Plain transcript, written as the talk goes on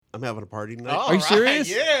I'm having a party tonight. Are you serious?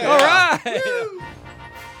 Yeah. All right.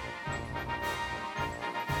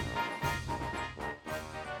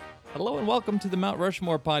 Hello and welcome to the Mount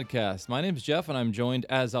Rushmore podcast. My name is Jeff, and I'm joined,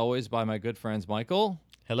 as always, by my good friends Michael.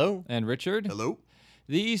 Hello. And Richard. Hello.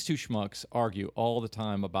 These two schmucks argue all the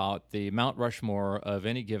time about the Mount Rushmore of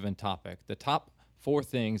any given topic, the top 4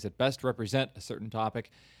 things that best represent a certain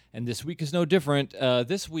topic. And this week is no different.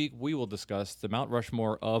 This week we will discuss the Mount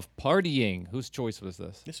Rushmore of partying. Whose choice was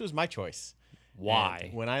this? This was my choice. Why?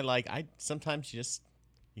 And when sometimes you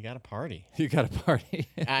got to party. You got a party.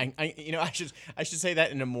 I should say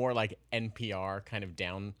that in a more like NPR kind of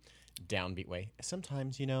downbeat way.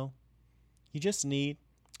 Sometimes, you just need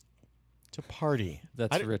to party.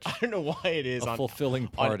 That's rich. I don't know why it is A fulfilling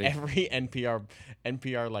party. on every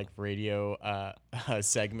NPR like radio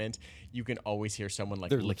segment. You can always hear someone like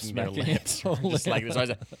They're licking their smacking lips, it. or just like this.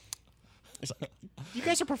 It's like, you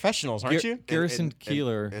guys are professionals, aren't you? Garrison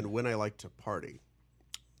Keillor. And when I like to party,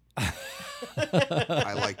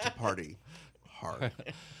 I like to party hard.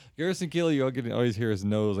 Garrison Keillor, you can always hear his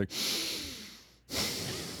nose like.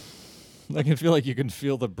 I can feel like you can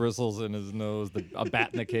feel the bristles in his nose, a bat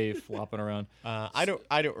in the cave flopping around. I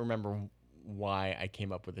don't remember why I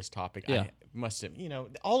came up with this topic. Yeah. I must have,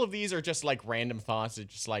 all of these are just like random thoughts.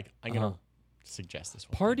 It's just like I'm gonna suggest this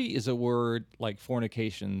one. Party is a word like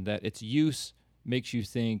fornication that its use makes you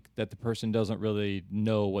think that the person doesn't really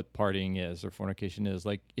know what partying is or fornication is.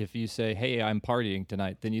 Like if you say, "Hey, I'm partying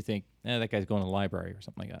tonight," then you think, that guy's going to the library or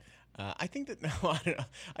something like that. I think that I don't know.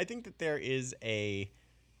 I think that there is a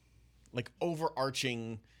like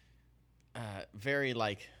overarching, very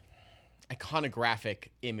like iconographic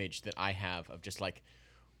image that I have of just like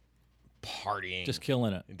partying, Just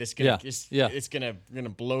killing it. This gonna Yeah. it's gonna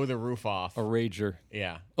blow the roof off. A rager.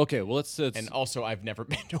 Yeah. Okay, well, let's And also, I've never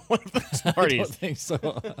been to one of those I parties. don't think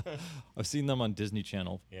so. I've seen them on Disney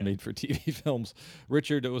Channel, made for TV films.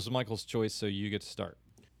 Richard, it was Michael's choice, so you get to start.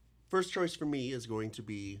 First choice for me is going to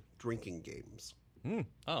be drinking games, Oh,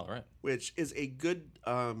 all right. which is a good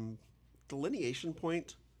delineation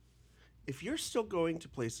point. If you're still going to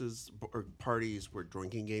places or parties where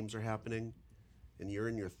drinking games are happening and you're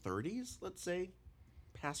in your 30s, let's say,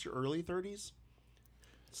 past your early 30s,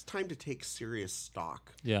 it's time to take serious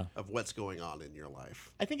stock of what's going on in your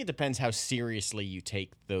life. I think it depends how seriously you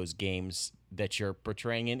take those games that you're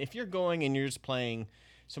portraying in. If you're going and you're just playing,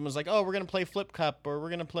 someone's like, "Oh, we're gonna play Flip Cup or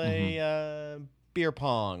we're gonna play beer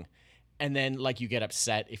pong," and then like you get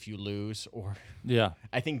upset if you lose, or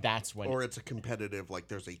I think that's when. Or it's a competitive, like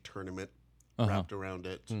there's a tournament wrapped around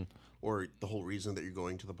it, or the whole reason that you're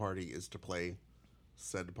going to the party is to play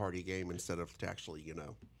said party game instead of to actually,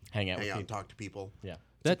 hang out and talk to people. Yeah.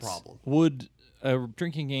 It's a problem. Would a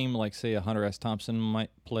drinking game like, say, a Hunter S. Thompson might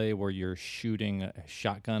play where you're shooting a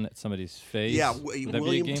shotgun at somebody's face? Yeah, Would that be a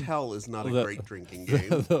William game? Tell is not a great drinking game.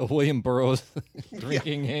 The William Burroughs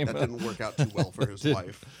drinking game. That didn't work out too well for his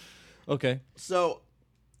wife. Okay. So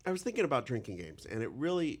I was thinking about drinking games, and it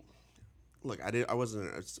really,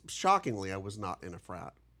 shockingly, I was not in a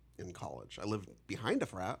frat in college. I lived behind a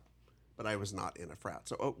frat, but I was not in a frat.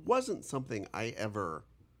 So it wasn't something I ever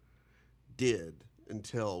did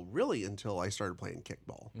until I started playing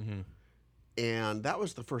kickball. Mm-hmm. And that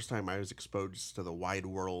was the first time I was exposed to the wide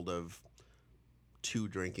world of 2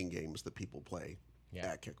 drinking games that people play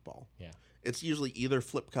at kickball. Yeah. It's usually either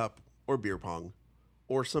Flip Cup or beer pong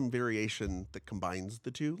or some variation that combines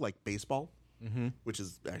the two, like baseball, which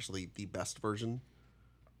is actually the best version.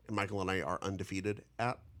 And Michael and I are undefeated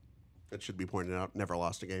at. It should be pointed out, never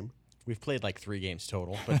lost a game. We've played like 3 games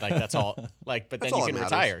total, but like that's all. Like, but That's then all you that can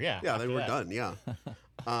matters. retire. Yeah. Yeah, they after were that. done. Yeah.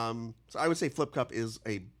 So I would say Flip Cup is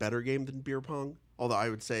a better game than beer pong. Although I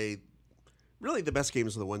would say, really, the best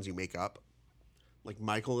games are the ones you make up. Like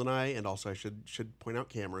Michael and I, and also I should point out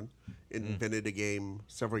Cameron, invented a game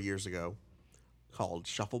several years ago called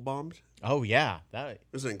Shuffle Bombed. Oh yeah, that It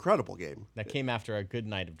was an incredible game. came after a good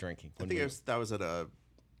night of drinking. I think that was at a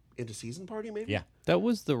interseason party, maybe. Yeah. That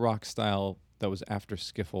was the rock style that was after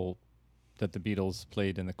Skiffle that the Beatles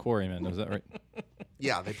played in the Quarrymen. Was that right?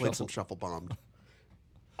 Yeah, they played some Shuffle Bombed.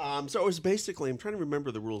 So it was basically, I'm trying to remember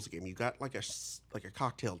the rules of the game. You got like a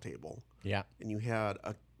cocktail table. Yeah. And you had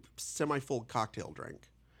a semi-full cocktail drink.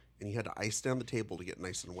 And you had to ice down the table to get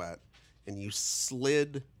nice and wet. And you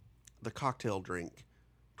slid the cocktail drink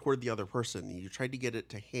toward the other person. You tried to get it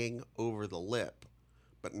to hang over the lip,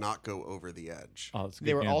 but not go over the edge. Oh, that's a good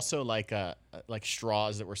They were game. also like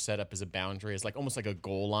straws that were set up as a boundary, as like almost like a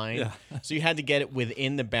goal line. Yeah. So you had to get it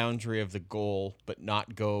within the boundary of the goal, but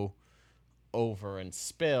not go over and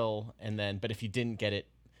spill. And then, but if you didn't get it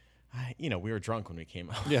we were drunk when we came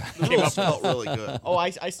up. Yeah. The rules felt really good. Oh,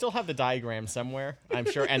 I still have the diagram somewhere, I'm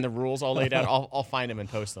sure, and the rules all laid out. I'll find them and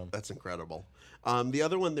post them. That's incredible. The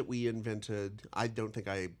other one that we invented, I don't think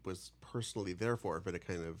I was personally there for it, but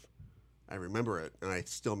I remember it, and I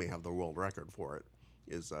still may have the world record for it,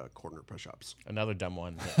 is corner push-ups. Another dumb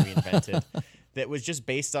one that we invented that was just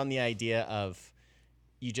based on the idea of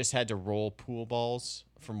you just had to roll pool balls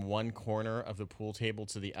from one corner of the pool table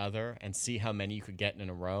to the other and see how many you could get in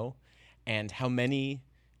a row, and how many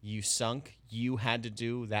you sunk, you had to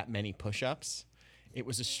do that many push-ups. It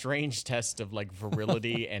was a strange test of like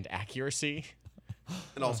virility and accuracy.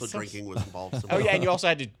 And also drinking was involved. Oh yeah, and you also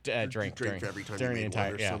had to drink every time during you the made one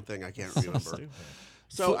entire or something. I can't remember. Stupid.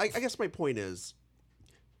 So I guess my point is,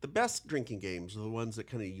 the best drinking games are the ones that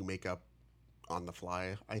kind of you make up on the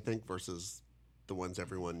fly, I think, versus the ones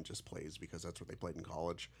everyone just plays because that's what they played in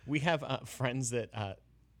college. We have friends that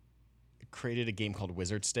created a game called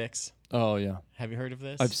Wizard Sticks. Oh yeah. Have you heard of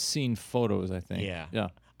this? I've seen photos. I think. Yeah. Yeah.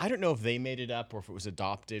 I don't know if they made it up or if it was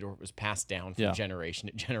adopted or it was passed down from generation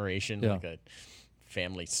to generation, Yeah. like a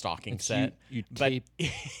family stocking It's set. you But tape.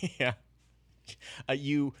 yeah,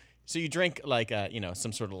 you drink like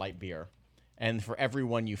some sort of light beer, and for every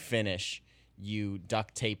one you finish, you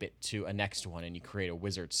duct tape it to a next one, and you create a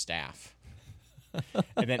wizard staff.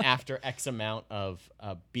 And then after X amount of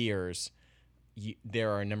beers,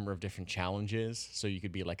 there are a number of different challenges. So you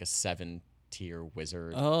could be like a 7-tier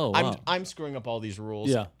wizard. Oh, wow. I'm screwing up all these rules.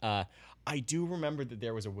 Yeah. I do remember that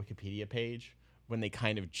there was a Wikipedia page when they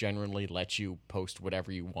kind of generally let you post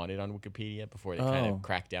whatever you wanted on Wikipedia before they kind Oh. of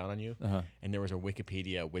cracked down on you. Uh-huh. And there was a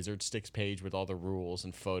Wikipedia Wizard Sticks page with all the rules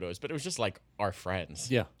and photos, but it was just like our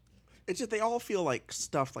friends. Yeah. It's just they all feel like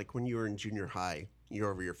stuff like when you were in junior high,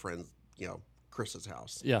 you're over your friend's, Chris's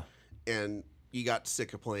house. Yeah. And you got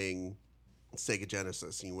sick of playing Sega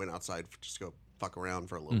Genesis and you went outside just to go fuck around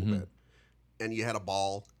for a little bit. And you had a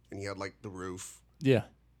ball and you had like the roof. Yeah.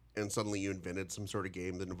 And suddenly you invented some sort of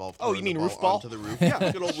game that involved Oh, you throwing mean the roof ball? onto the roof.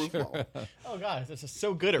 Yeah, good old roof ball. Oh, God, this is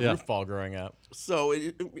so good at Yeah. roof ball growing up. So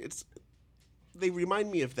it's they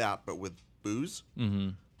remind me of that, but with booze.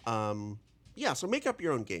 Yeah, so make up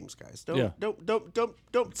your own games, guys.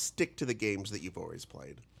 Don't stick to the games that you've always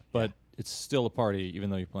played. But it's still a party, even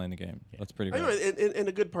though you're playing the game. That's pretty I know, great. and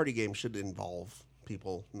a good party game should involve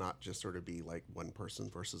people, not just sort of be like one person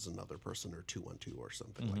versus another person or 2-on-2 or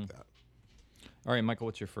something like that. All right, Michael,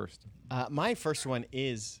 what's your first? My first one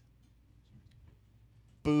is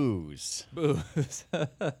booze. Booze.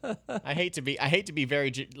 I hate to be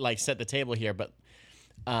very set the table here, but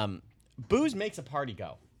booze makes a party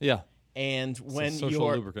go. Yeah. And when social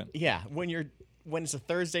you're lubricant. when it's a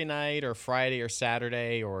Thursday night or Friday or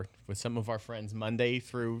Saturday or with some of our friends Monday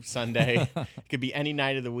through Sunday, it could be any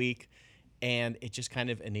night of the week, and it just kind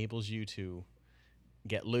of enables you to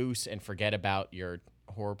get loose and forget about your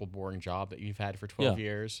horrible, boring job that you've had for 12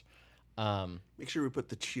 years. Make sure we put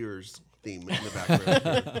the Cheers theme in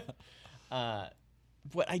the background.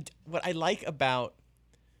 What I like about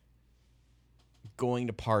going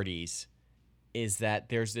to parties is that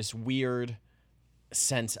there's this weird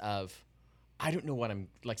sense of sometimes I don't know what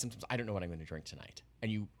I'm going to drink tonight, and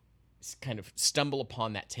you kind of stumble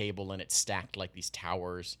upon that table and it's stacked like these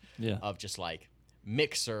towers of just like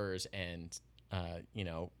mixers and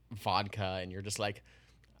vodka, and you're just like,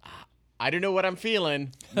 I don't know what I'm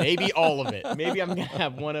feeling. Maybe all of it. Maybe I'm gonna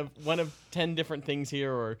have one of 10 different things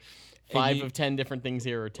here, or 5 of 10 different things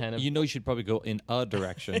here, or 10 of. You should probably go in a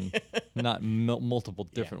direction, not multiple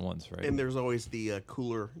different ones, right? And there's always the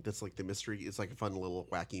cooler that's like the mystery. It's like a fun little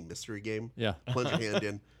wacky mystery game. Yeah. Plunge your hand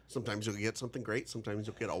in. Sometimes you'll get something great. Sometimes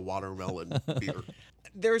you'll get a watermelon beer.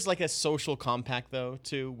 There's like a social compact though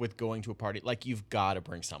too with going to a party. Like you've got to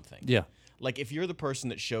bring something. Yeah. Like if you're the person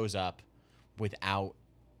that shows up without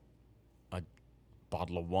a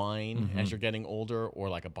bottle of wine as you're getting older, or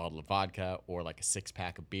like a bottle of vodka, or like a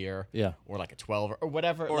 6-pack of beer, or like a 12 or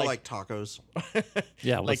whatever, Or like tacos.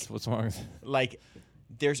 Yeah. like- What's wrong with like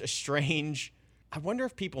there's a strange. I wonder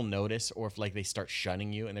if people notice, or if like they start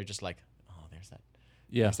shunning you and they're just like, oh, there's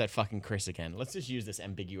that fucking Chris again. Let's just use this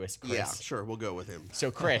ambiguous Chris. Yeah, sure. We'll go with him. So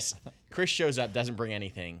Chris shows up, doesn't bring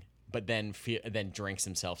anything, but then drinks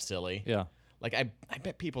himself silly. Yeah. Like I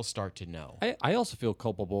bet people start to know. I also feel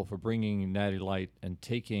culpable for bringing Natty Light and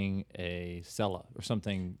taking a Stella or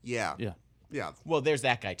something. Yeah. Yeah. Yeah. Well, there's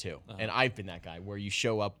that guy too, and I've been that guy where you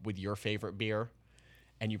show up with your favorite beer,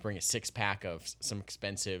 and you bring a 6-pack of some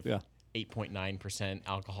expensive 8.9%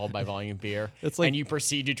 alcohol by volume beer, It's like- and you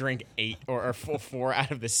proceed to drink 8 or 4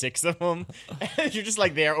 out of the 6 of them, and you're just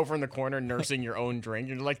like there over in the corner nursing your own drink.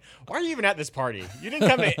 You're like, why are you even at this party? You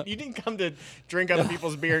didn't come to drink other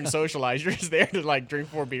people's beer and socialize. You're just there to like drink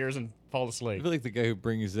 4 beers and fall I asleep. feel like the guy who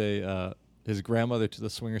brings his grandmother to the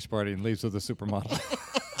swingers party and leaves with a supermodel.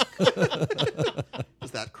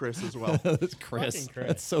 Is that Chris as well? That's Chris. Fucking Chris.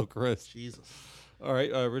 That's so Chris. Jesus. All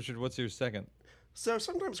right, Richard, what's your second? So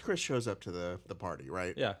sometimes Chris shows up to the party,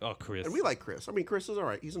 right? Yeah. Oh, Chris. And we like Chris. I mean, Chris is all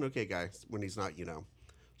right. He's an okay guy when he's not,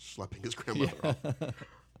 schlepping his grandmother off.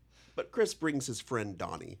 But Chris brings his friend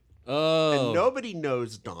Donnie. Oh. And nobody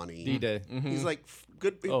knows Donnie. D-Day. He's like,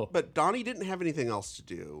 good. Oh. But Donnie didn't have anything else to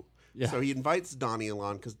do. Yeah. So he invites Donnie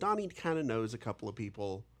along because Donnie kind of knows a couple of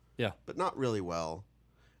people, Yeah. but not really well.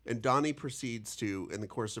 And Donnie proceeds to, in the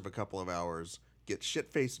course of a couple of hours, get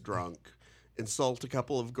shit-faced drunk, insult a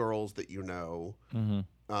couple of girls that you know,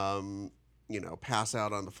 pass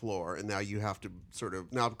out on the floor. And now you have to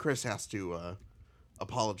now Chris has to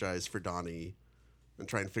apologize for Donnie and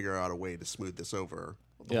try and figure out a way to smooth this over.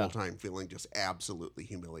 The Yeah. whole time feeling just absolutely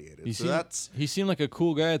humiliated. He So seemed, he seemed like a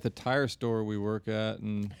cool guy at the tire store we work at,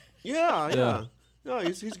 and yeah. No,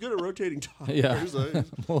 he's good at rotating tires. yeah.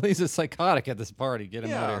 Well, he's a psychotic at this party. Get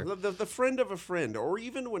him out Yeah, of here. the friend of a friend, or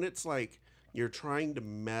even when it's like you're trying to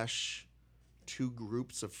mesh 2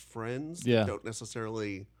 groups of friends Yeah. that don't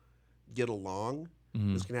necessarily get along.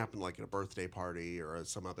 This can happen like at a birthday party or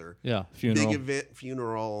some other Yeah. Funeral. big event,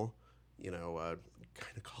 funeral,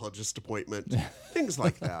 gynecologist appointment, things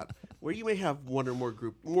like that, where you may have one or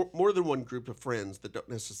more than one group of friends that don't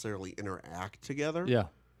necessarily interact together. Yeah.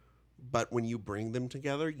 But when you bring them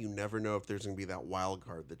together, you never know if there's going to be that wild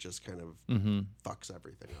card that just kind of fucks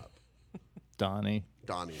everything up. Donnie.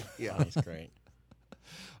 Donnie, yeah. That's great.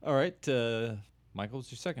 All right, Michael,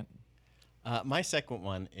 what's your second? My second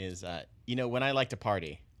one is, when I like to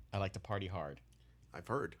party hard. I've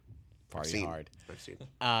heard. Party hard. I've seen.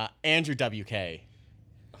 Andrew WK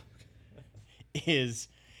is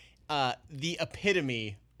the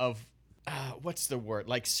epitome of what's the word?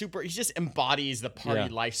 Like super. He just embodies the party Yeah.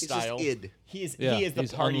 lifestyle. He's just id. He is Yeah, the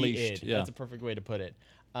he's party unleashed, id. yeah. That's a perfect way to put it.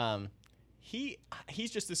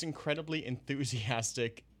 He's just this incredibly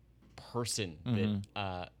enthusiastic person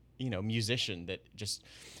that musician that just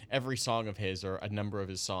every song of his or a number of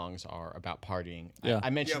his songs are about partying. Yeah. I Do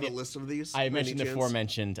you mentioned have a list of these? I by mentioned the any chance?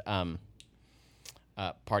 aforementioned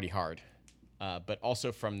Party Hard, but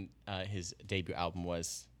also from his debut album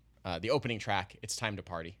was the opening track, It's Time to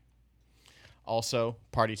Party. Also,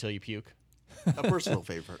 Party Till You Puke, A personal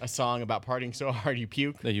favorite. a song about partying so hard you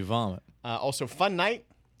puke. That you vomit. Also, Fun Night,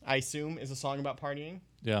 I assume, is a song about partying.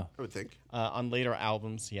 Yeah. I would think. On later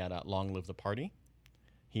albums, he had Long Live the Party.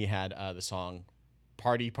 He had the song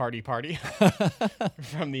Party, Party, Party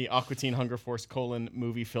from the Aqua Teen Hunger Force,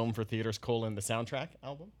 movie film for theaters, the soundtrack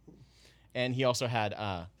album. And he also had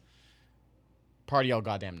Party All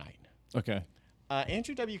Goddamn Night. Okay.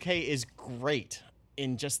 Andrew WK is great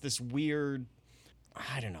in just this weird,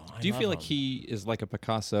 I don't know. Do you feel like he is like a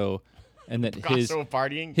Picasso, and that Picasso of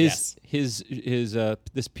partying? his Yes. his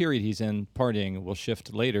this period he's in partying will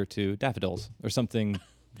shift later to daffodils or something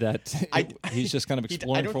that he's just kind of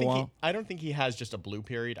exploring for a while? I don't think he has just a blue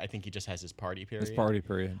period. I think he just has his party period. His party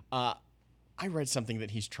period. I read something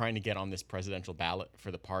that he's trying to get on this presidential ballot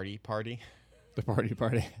for the party, The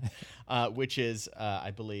party. which is,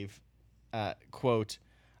 I believe, quote,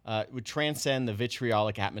 would transcend the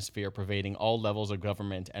vitriolic atmosphere pervading all levels of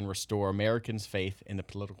government and restore Americans' faith in the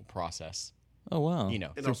political process. Oh, wow. And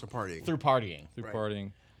also partying. Through partying. Through Right.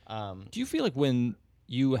 partying. Do you feel like when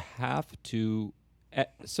you have to,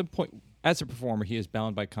 at some point, as a performer, he is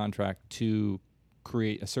bound by contract to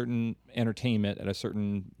create a certain entertainment at a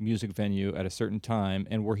certain music venue at a certain time,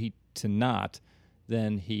 and were he to not,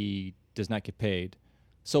 then he does not get paid.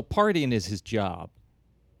 So partying is his job.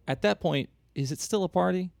 At that point, is it still a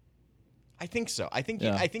party? I think so. I think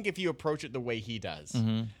Yeah. I think if you approach it the way he does,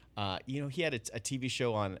 he had a TV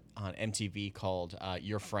show on MTV called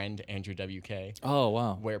Your Friend Andrew WK, Oh,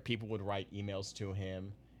 wow. where people would write emails to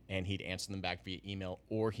him and he'd answer them back via email,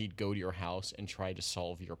 or he'd go to your house and try to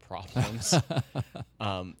solve your problems.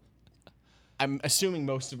 I'm assuming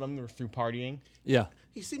most of them were through partying. Yeah.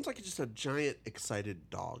 He seems like just a giant excited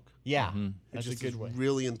dog. Yeah, He that's a just good is way.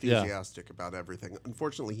 really enthusiastic about everything.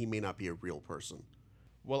 Unfortunately, he may not be a real person.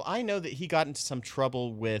 Well, I know that he got into some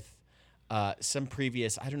trouble with some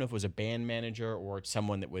previous, I don't know if it was a band manager or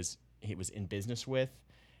someone that he was in business with,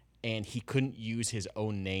 and he couldn't use his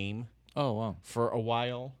own name Oh, wow. for a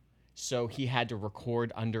while, so he had to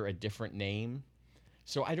record under a different name.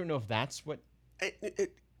 So I don't know if that's what.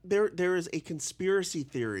 there is a conspiracy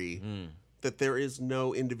theory that there is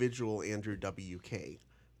no individual Andrew WK,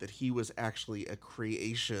 that he was actually a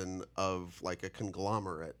creation of like a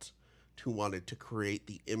conglomerate who wanted to create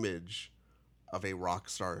the image of a rock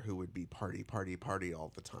star who would be party, party, party all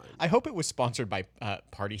the time. I hope it was sponsored by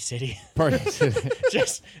Party City. Party.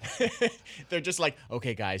 just they're just like,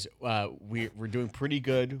 okay, guys, we're doing pretty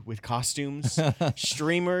good with costumes,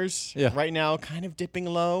 streamers right now, kind of dipping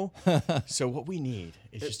low. So what we need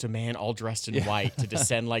is just a man all dressed in white to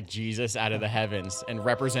descend like Jesus out of the heavens and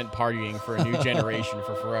represent partying for a new generation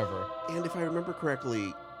for forever. And if I remember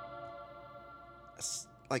correctly,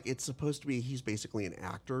 like it's supposed to be he's basically an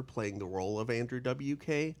actor playing the role of Andrew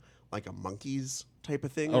WK, like a Monkees type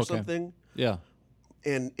of thing or something. Yeah.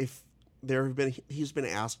 And if he's been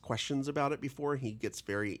asked questions about it before, he gets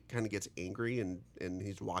gets angry and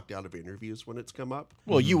he's walked out of interviews when it's come up.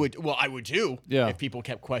 Well, I would too. Yeah. If people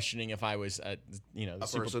kept questioning if I was, A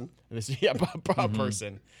person. a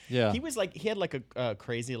person. Yeah. He had like a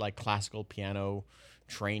crazy like classical piano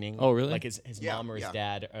training. Oh, really? Like his mom or his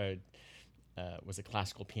dad was a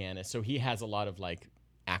classical pianist, so he has a lot of like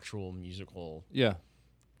actual musical That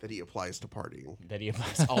he applies to partying. that he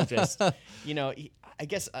applies. All just I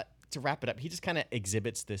guess to wrap it up, he just kind of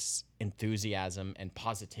exhibits this enthusiasm and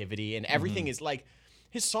positivity, and everything is like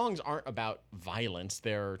his songs aren't about violence.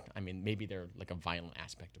 Maybe they're like a violent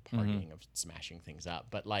aspect of partying, of smashing things up,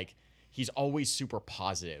 but like he's always super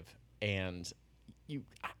positive, and you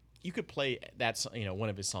could play one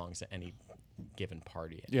of his songs at any given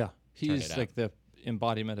party. Yeah. He's like the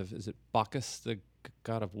embodiment of, is it Bacchus, the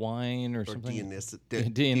god of wine or something?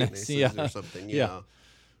 Dionysus or something, yeah.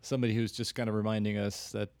 Somebody who's just kind of reminding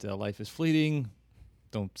us that life is fleeting.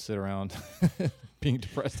 Don't sit around being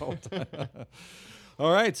depressed all the time.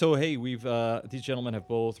 All right, so hey, these gentlemen have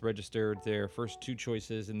both registered their first two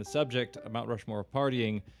choices in the subject, Mount Rushmore of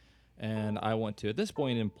partying. And I want to, at this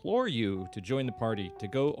point, implore you to join the party, to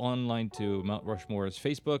go online to Mount Rushmore's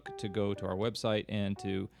Facebook, to go to our website, and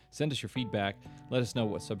to send us your feedback. Let us know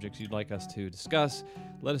what subjects you'd like us to discuss.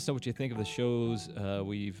 Let us know what you think of the shows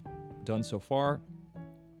we've done so far.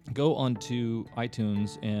 Go on to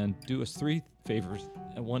iTunes and do us three favors.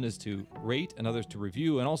 And one is to rate, another is to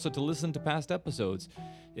review, and also to listen to past episodes.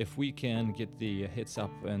 If we can get the hits up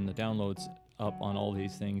and the downloads up on all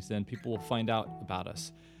these things, then people will find out about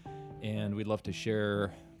us. And we'd love to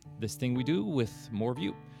share this thing we do with more of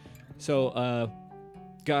you. So,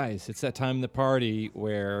 guys, it's that time in the party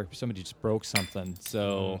where somebody just broke something.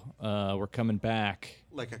 So we're coming back.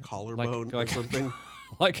 Like a collarbone or something.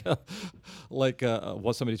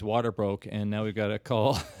 Somebody's water broke, and now we've got to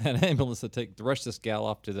call an ambulance to rush this gal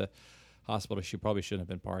off to the hospital. She probably shouldn't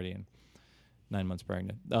have been partying. 9 months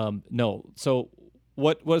pregnant. No. So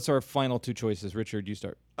what's our final two choices? Richard, you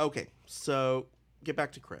start. Okay, so get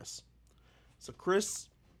back to Chris. So Chris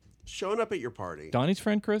showing up at your party. Donnie's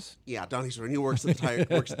friend, Chris? Yeah, Donnie's friend. He works at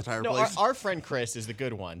the tire place. Our friend Chris is the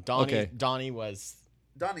good one. Donnie was...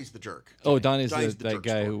 Donnie's the jerk. Oh, Donnie's the that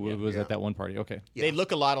guy who sport. was at that one party. Okay. Yeah. They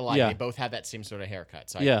look a lot alike. Yeah. They both have that same sort of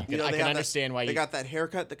haircut. So Yeah. I can understand why they got that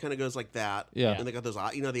haircut that kind of goes like that. Yeah. And they got those,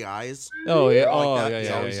 the eyes. Oh, yeah. Like Oh, that. yeah, He's He's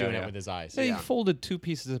yeah. always yeah, doing yeah. it with his eyes. He folded two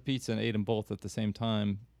pieces of pizza and ate them both at the same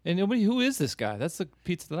time. And who is this guy? That's the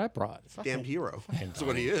pizza that I brought. Damned hero. That's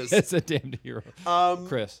what he is. It's a damned hero.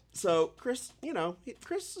 Chris. So Chris,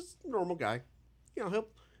 Chris is a normal guy. He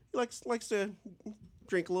likes to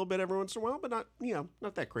drink a little bit every once in a while, but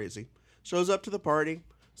not that crazy. Shows up to the party.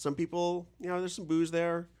 Some people, there's some booze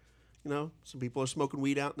there. Some people are smoking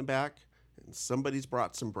weed out in the back, and somebody's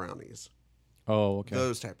brought some brownies. Oh, okay.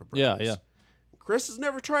 Those type of brownies. Yeah. Chris has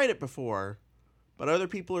never tried it before, but other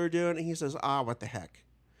people are doing it. He says, what the heck?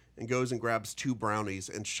 And goes and grabs 2 brownies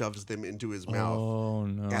and shoves them into his mouth. Oh,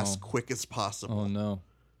 no. As quick as possible. Oh, no.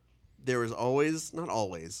 There is always, not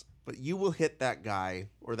always, but you will hit that guy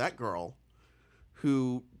or that girl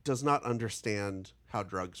who does not understand how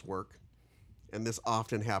drugs work. And this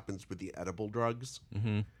often happens with the edible drugs,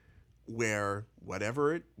 where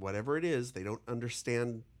whatever it is, they don't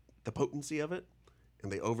understand the potency of it,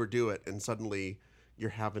 and they overdo it, and suddenly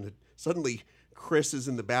Chris is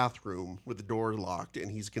in the bathroom with the door locked,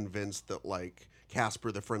 and he's convinced that like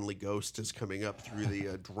Casper the Friendly Ghost is coming up through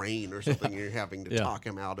the drain or something, and you're having to talk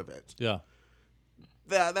him out of it. Yeah.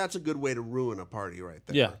 That's a good way to ruin a party right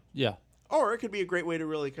there. Yeah. Or it could be a great way to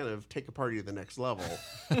really kind of take a party to the next level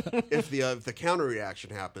if the counter reaction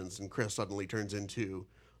happens and Chris suddenly turns into,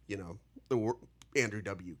 the Andrew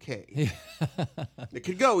WK. It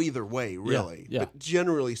could go either way, really. Yeah. But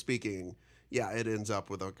generally speaking, it ends up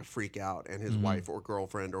with like a freak out and his wife or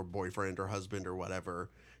girlfriend or boyfriend or husband or whatever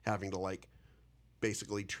having to like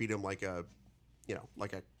basically treat him like a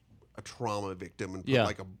like a trauma victim and put Yeah.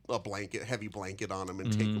 like a heavy blanket on him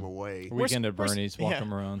and take him away. Weekend at Where's- Bernie's, walk yeah.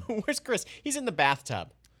 him around. Where's Chris? He's in the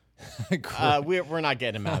bathtub. We're not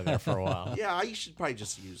getting him out of there for a while. Yeah, you should probably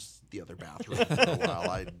just use the other bathroom for a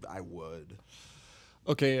while. I would.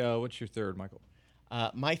 Okay, what's your third, Michael?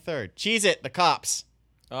 My third, Cheez It, the cops.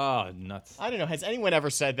 Oh, nuts. I don't know. Has anyone ever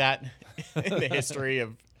said that in the history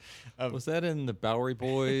of? Was that in the Bowery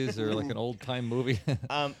Boys or like an old time movie?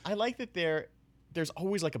 I like that there's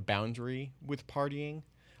always like a boundary with partying,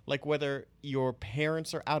 like whether your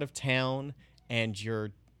parents are out of town and you're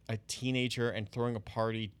a teenager and throwing a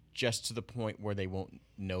party just to the point where they won't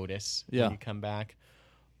notice Yeah. when you come back,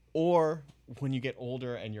 or when you get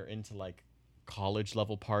older and you're into like college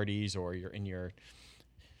level parties, or you're in your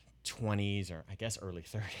 20s or I guess early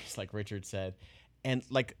 30s, like Richard said, and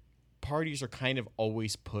like parties are kind of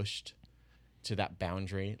always pushed to that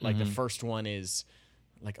boundary. Like the first one is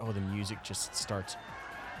like, oh, the music just starts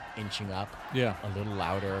inching up Yeah. a little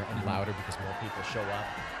louder and louder because more people show up,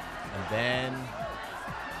 and then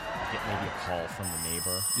you get maybe a call from the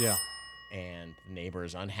neighbor, Yeah. and the neighbor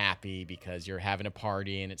is unhappy because you're having a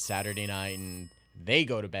party and it's Saturday night and they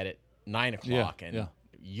go to bed at 9 o'clock and yeah.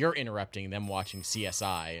 you're interrupting them watching CSI,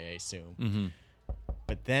 I assume. Mm-hmm.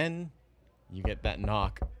 But then you get that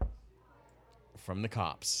knock from the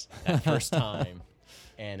cops that first time,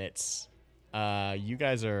 and it's, you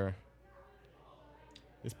guys are,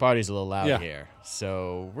 this party's a little loud Yeah. here,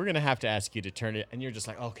 so we're going to have to ask you to turn it, and you're just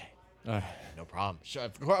like, okay. No problem. Sure,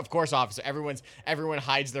 of course, officer. Everyone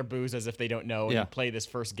hides their booze as if they don't know, and Yeah. you play this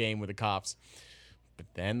first game with the cops. But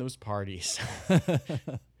then those parties,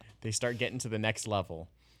 they start getting to the next level,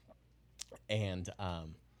 and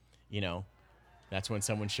that's when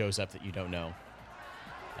someone shows up that you don't know.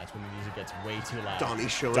 That's when the music gets way too loud. Donnie's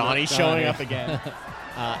showing up. Donnie's showing Donnie. up again.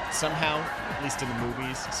 Somehow, at least in the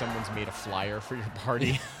movies, someone's made a flyer for your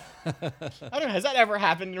party. I don't know. Has that ever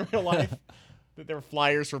happened in real life? That there were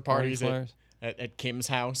flyers for parties flyers? at Kim's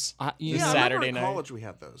house? You Yeah, know, I Saturday remember in night. college we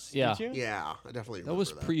had those. Yeah. Did you? Yeah, I definitely That was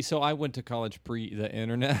remember pre. So I went to college pre the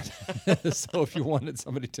internet. So if you wanted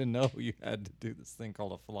somebody to know, you had to do this thing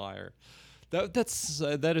called a flyer.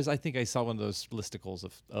 That is. I think I saw one of those listicles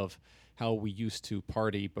of how we used to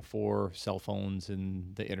party before cell phones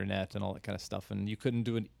and the internet and all that kind of stuff. And you couldn't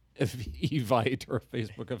do an Evite or a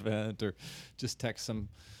Facebook event or just text some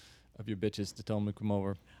of your bitches to tell them to come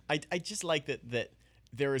over. I just like that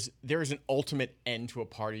there is an ultimate end to a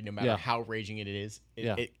party, no matter Yeah. how raging it is.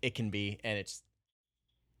 Yeah. It can be, and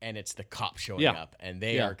it's the cops showing Yeah. up, and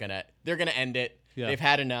they're Yeah. gonna end it. Yeah. They've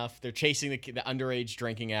had enough. They're chasing the underage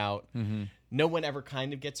drinking out. Mm-hmm. No one ever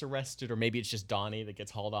kind of gets arrested, or maybe it's just Donnie that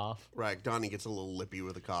gets hauled off. Right, Donnie gets a little lippy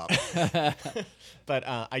with the cop. But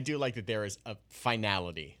I do like that there is a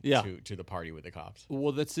finality Yeah. to the party with the cops.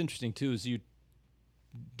 Well, that's interesting too. Is you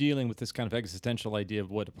dealing with this kind of existential idea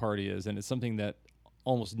of what a party is, and it's something that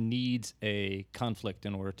almost needs a conflict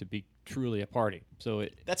in order to be truly a party. So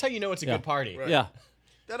That's how you know it's a Yeah. good party. Right. yeah,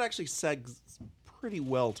 That actually segs pretty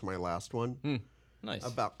well to my last one nice.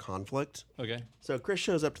 about conflict. Okay. So Chris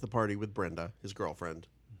shows up to the party with Brenda, his girlfriend.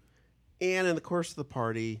 And in the course of the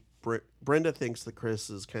party, Brenda thinks that Chris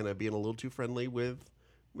is kind of being a little too friendly with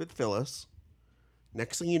Phyllis.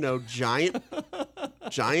 Next thing you know, giant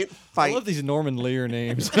I fight. love these Norman Lear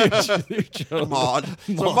names. Maud.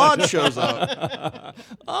 So Maud shows up.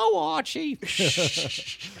 Oh, Archie.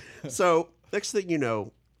 So next thing you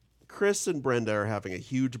know, Chris and Brenda are having a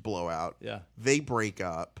huge blowout. Yeah. They break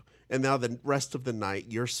up. And now the rest of the night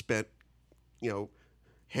you're spent,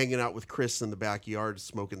 hanging out with Chris in the backyard,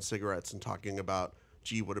 smoking cigarettes and talking about,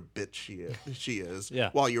 gee, what a bitch she is. Yeah.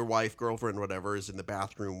 While your wife, girlfriend, whatever, is in the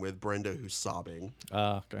bathroom with Brenda, who's sobbing.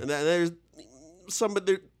 Okay. And then there's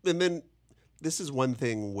somebody, and then this is one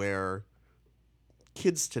thing where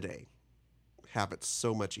kids today have it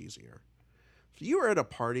so much easier. If you were at a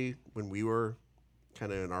party when we were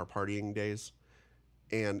kind of in our partying days,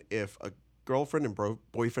 and if a girlfriend and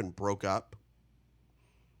boyfriend broke up,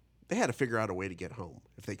 they had to figure out a way to get home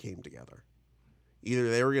if they came together. Either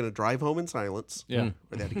they were going to drive home in silence, Yeah.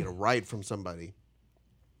 or they had to get a ride from somebody.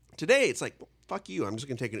 Today, it's like, fuck you, I'm just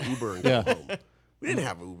going to take an Uber and Yeah. go home. We didn't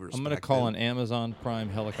have Ubers. I'm gonna back call then. an Amazon Prime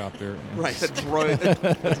helicopter. And Right,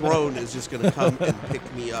 the drone is just going to come and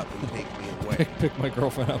pick me up and take me away. pick my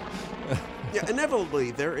girlfriend up. Yeah,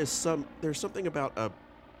 inevitably there's something about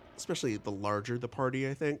especially the larger the party.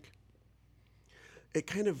 I think it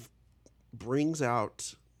kind of brings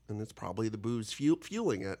out, and it's probably the booze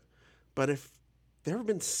fueling it. But if there have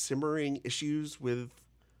been simmering issues with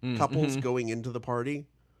couples going into the party,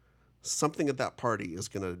 something at that party is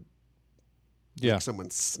going to Yeah. make someone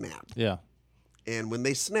snap. Yeah. And when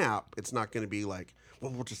they snap, it's not going to be like,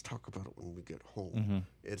 well, we'll just talk about it when we get home.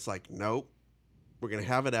 It's like, nope, we're going to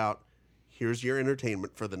have it out. Here's your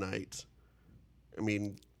entertainment for the night. I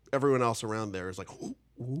mean, everyone else around there is like, ooh,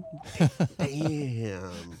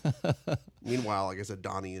 damn. Meanwhile, like I said,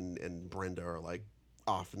 Donnie and Brenda are like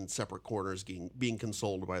off in separate corners being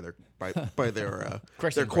consoled by their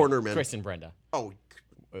cornermen. Chris and Brenda. Oh,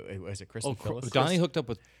 Was it Chris and Phyllis? Donnie hooked up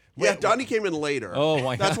with. yeah, Donnie came in later. Oh,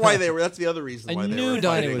 my That's God. why they were. That's the other reason I why they knew were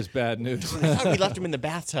Donnie fighting. was bad news. I thought we left him in the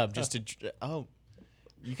bathtub just to. Oh,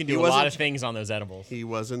 you can do a lot wasn't- of things on those edibles. He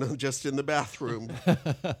wasn't just in the bathroom.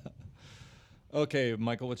 Okay,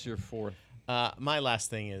 Michael, what's your fourth? My last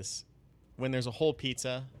thing is when there's a whole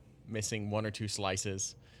pizza missing one or two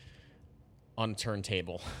slices on a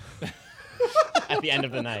turntable at the end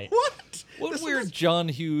of the night. What? What weird John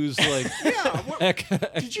Hughes like?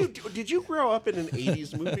 Did you grow up in an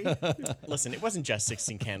 '80s movie? Listen, it wasn't just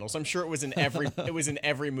 16 Candles. I'm sure it was in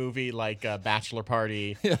every movie like Bachelor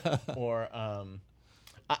Party or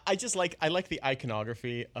I like the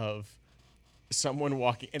iconography of someone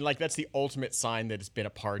walking, and like that's the ultimate sign that it's been a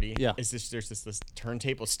party. Yeah. Is there's this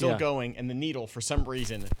turntable still going, and the needle for some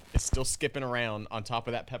reason is still skipping around on top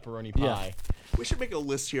of that pepperoni pie. We should make a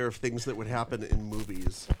list here of things that would happen in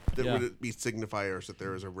movies that Yeah. would be signifiers that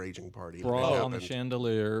there is a raging party. Bra that on the happened.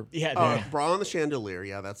 chandelier. Yeah. Bra on the chandelier.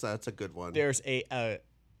 Yeah, that's a good one. There's a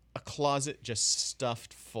closet just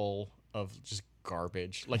stuffed full of just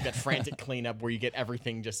garbage, like that frantic cleanup where you get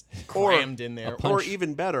everything just crammed in there. Or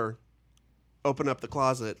even better, open up the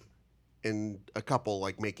closet and a couple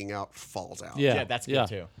like making out falls out. Yeah, that's good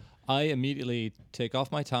too. I immediately take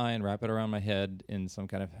off my tie and wrap it around my head in some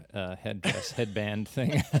kind of headband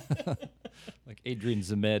thing, like Adrian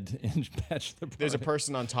Zemed in Bachelor Party. There's a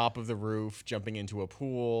person on top of the roof jumping into a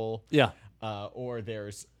pool. Yeah. Or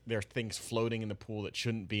there are things floating in the pool that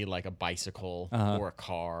shouldn't be, like a bicycle or a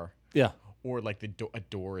car. Yeah. Or like a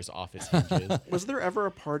door is off its hinges. Was there ever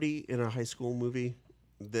a party in a high school movie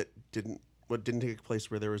that didn't take place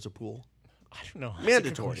where there was a pool? I don't know.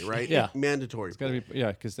 Mandatory, right? Yeah. Mandatory. It's gotta be,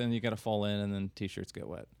 because then you got to fall in and then t-shirts get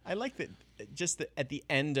wet. I like that. Just that at the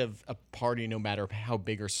end of a party, no matter how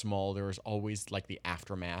big or small, there is always like the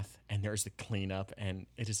aftermath, and there's the cleanup, and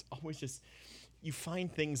it is always just you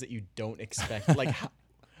find things that you don't expect.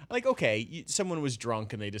 Like okay, someone was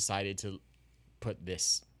drunk and they decided to put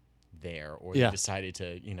this there, or they decided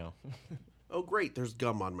to, Oh, great, there's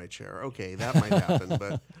gum on my chair. Okay, that might happen,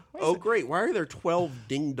 but great, why are there 12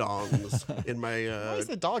 ding-dongs in my... Why is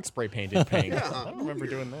the dog spray painted pink? Yeah, I don't remember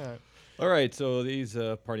doing that. All right, so these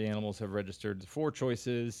party animals have registered 4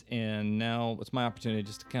 choices, and now it's my opportunity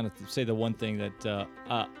just to kind of say the one thing that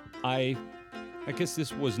I guess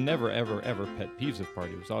this was never, ever, ever pet peeves of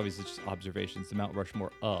party. It was obviously just observations, the Mount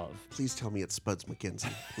Rushmore of. Please tell me it's Spuds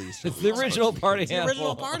McKenzie. Please tell It's me the original party animal.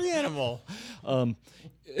 Original party animal.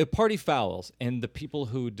 Party fouls and the people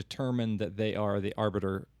who determine that they are the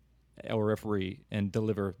arbiter or referee and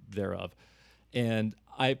deliver thereof. And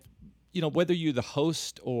whether you're the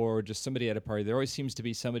host or just somebody at a party, there always seems to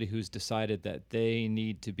be somebody who's decided that they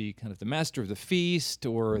need to be kind of the master of the feast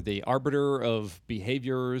or the arbiter of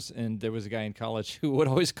behaviors. And there was a guy in college who would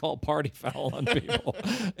always call party foul on people.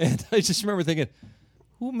 And I just remember thinking,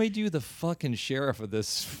 who made you the fucking sheriff of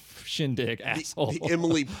this shindig, asshole? The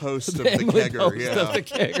Emily Post of The the Emily kegger. Post Yeah. of the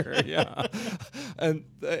kegger, yeah. And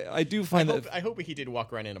I do find I hope he did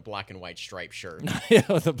walk around in a black and white striped shirt,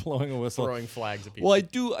 the blowing a whistle. throwing flags at people. Well,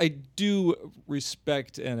 I do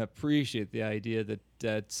respect and appreciate the idea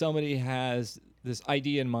that somebody has this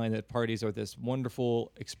idea in mind that parties are this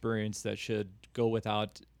wonderful experience that should go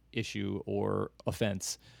without issue or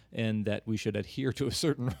offense, and that we should adhere to a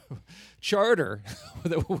certain charter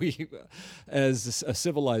that we, as a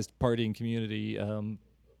civilized partying community,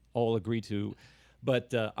 all agree to.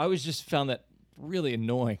 But I always just found that really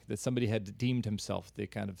annoying that somebody had deemed himself the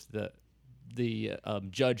kind of the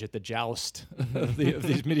judge at the joust of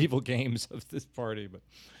these medieval games of this party. But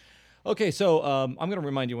okay, so I'm going to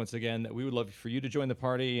remind you once again that we would love for you to join the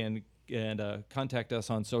party and contact us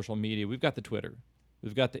on social media. We've got the Twitter,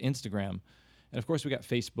 we've got the Instagram, and of course we got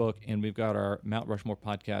Facebook, and we've got our Mount Rushmore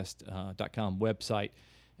Podcast.com website.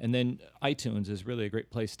 And then iTunes is really a great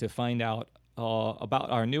place to find out about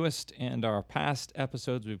our newest and our past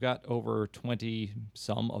episodes. We've got over 20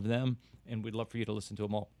 some of them, and we'd love for you to listen to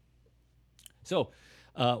them all. So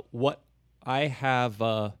what I have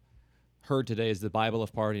heard today is the Bible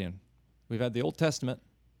of partying. We've had the Old Testament.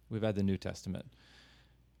 We've had the New Testament.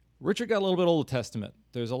 Richard got a little bit Old Testament.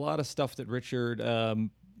 There's a lot of stuff that Richard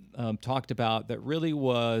talked about that really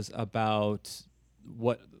was about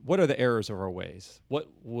what are the errors of our ways? What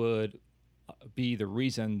would be the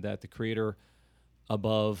reason that the Creator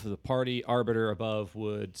above, the party arbiter above,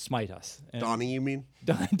 would smite us. And Donnie, you mean?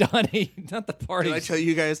 Donnie, not the party. Did I tell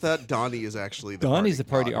you guys that? Donnie is actually the Donnie's the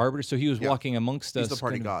party god. arbiter, so he was walking amongst us, the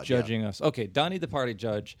party kind of god, yeah. judging us. Okay, Donnie, the party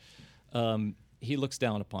judge, he looks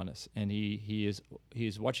down upon us, and he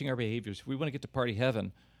is watching our behaviors. We want to get to party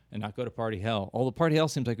heaven and not go to party hell. Although party hell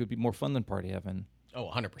seems like it would be more fun than party heaven. Oh,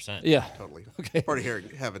 100%. Yeah, Totally. Okay. Party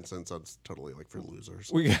heaven sounds totally like for losers.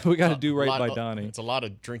 we got to do right lot by of- Donnie. It's a lot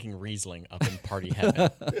of drinking Riesling up in party heaven.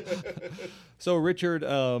 So Richard,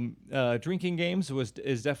 drinking games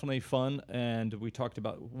is definitely fun, and we talked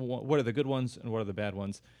about what are the good ones and what are the bad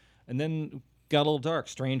ones, and then got a little dark.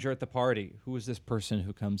 Stranger at the party. Who is this person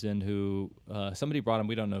who comes in? Who somebody brought him?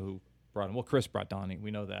 We don't know who brought him. Well, Chris brought Donnie.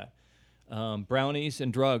 We know that. Brownies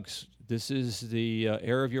and drugs. This is the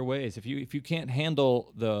error of your ways. If you can't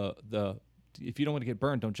handle if you don't want to get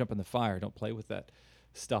burned, don't jump in the fire. Don't play with that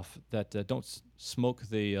stuff. Don't smoke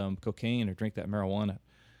the cocaine or drink that marijuana.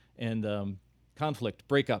 And conflict,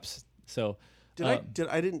 breakups. So I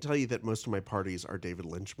didn't tell you that most of my parties are David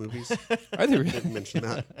Lynch movies? are they really? Didn't mention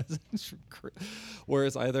that.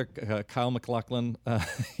 Whereas either Kyle MacLachlan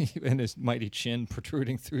and his mighty chin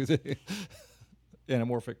protruding through the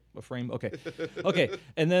anamorphic frame. Okay.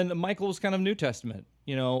 And then Michael's kind of New Testament.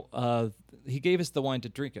 He gave us the wine to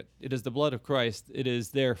drink it. It is the blood of Christ. It is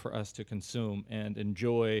there for us to consume and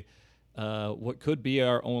enjoy what could be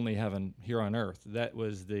our only heaven here on earth. That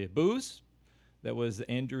was the booze. That was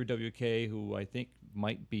Andrew WK, who I think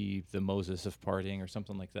might be the Moses of partying or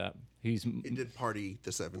something like that. He did party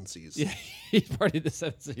the 7 seas. Yeah, he partied the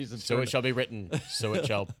 7 seasons. So it shall be written, so it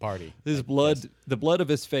shall party. His blood, the blood of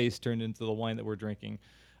his face turned into the wine that we're drinking.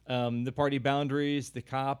 The party boundaries, the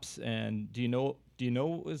cops, and do you know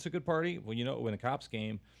it's a good party? Well, you know it when the cops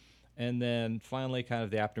came. And then finally kind of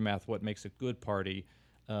the aftermath, what makes a good party,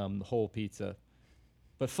 the whole pizza.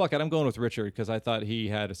 But fuck it, I'm going with Richard because I thought he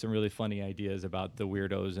had some really funny ideas about the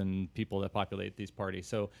weirdos and people that populate these parties.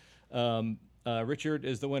 So Richard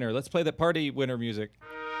is the winner. Let's play that party winner music.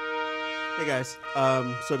 Hey guys,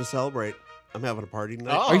 so to celebrate, I'm having a party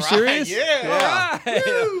tonight. Are you serious? Yeah. All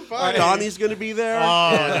right. Donnie's going to be there.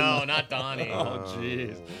 Oh, no, not Donnie. Oh,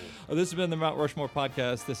 jeez. Oh, this has been the Mount Rushmore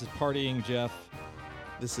podcast. This is Partying Jeff.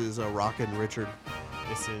 This is Rockin' Richard.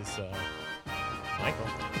 This is Michael.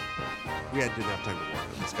 We didn't have time to work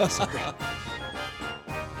on this guy. Sorry.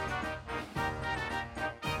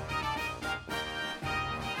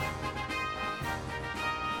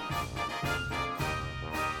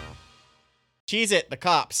 Cheese it, the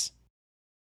cops.